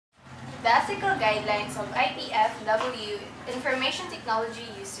The Ethical Guidelines of IPW Information Technology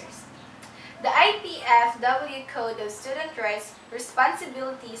Users. The IPW Code of Student Rights,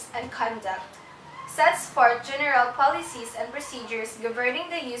 Responsibilities, and Conduct sets forth general policies and procedures governing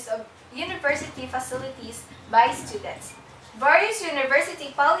the use of university facilities by students. Various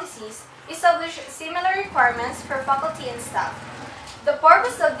university policies establish similar requirements for faculty and staff. The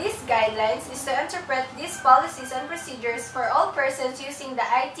purpose of these guidelines is to interpret these policies and procedures for all persons using the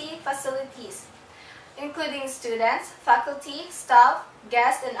IT facilities, including students, faculty, staff,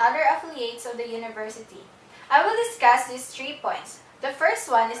 guests, and other affiliates of the university. I will discuss these 3 points. The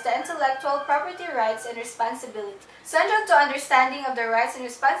first one is the intellectual property rights and responsibilities. Central to understanding of the rights and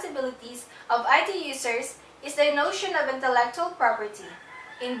responsibilities of IT users is the notion of intellectual property.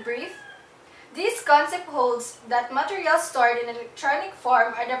 In brief, this concept holds that materials stored in electronic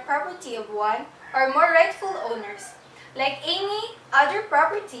form are the property of one or more rightful owners. Like any other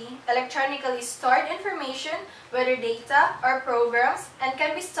property, electronically stored information, whether data or programs, and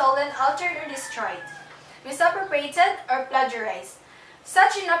can be stolen, altered, or destroyed, misappropriated, or plagiarized.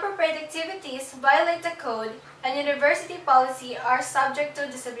 Such inappropriate activities violate the code, and university policy are subject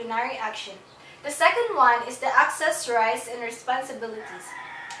to disciplinary action. The second one is the access rights and responsibilities.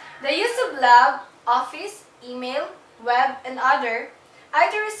 The use of lab, office, email, web, and other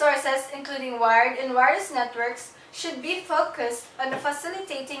IT resources, including wired and wireless networks, should be focused on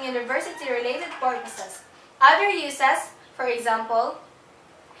facilitating university-related purposes. Other uses, for example,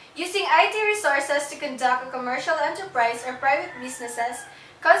 using IT resources to conduct a commercial enterprise or private businesses,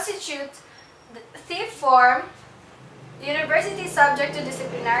 constitute theft form, the university is subject to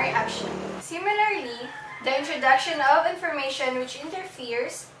disciplinary action. Similarly, the introduction of information which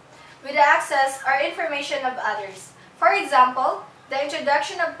interferes with the access or information of others. For example, the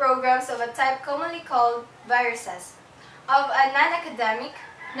introduction of programs of a type commonly called viruses, of a non-academic,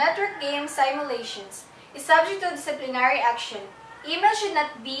 network game simulations, is subject to disciplinary action. Email should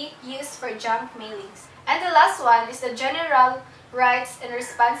not be used for junk mailings. And the last one is the general rights and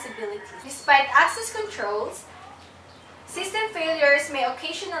responsibilities. Despite access controls, system failures may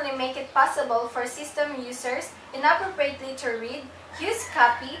occasionally make it possible for system users inappropriately to read, use,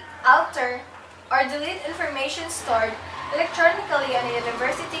 copy, alter, or delete information stored electronically on a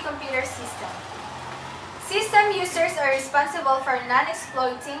university computer system. System users are responsible for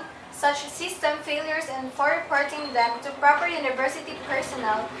non-exploiting such system failures and for reporting them to proper university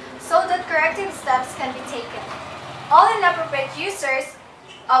personnel so that corrective steps can be taken. All inappropriate users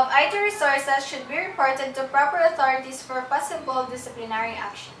of IT resources should be reported to proper authorities for possible disciplinary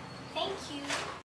action. Thank you.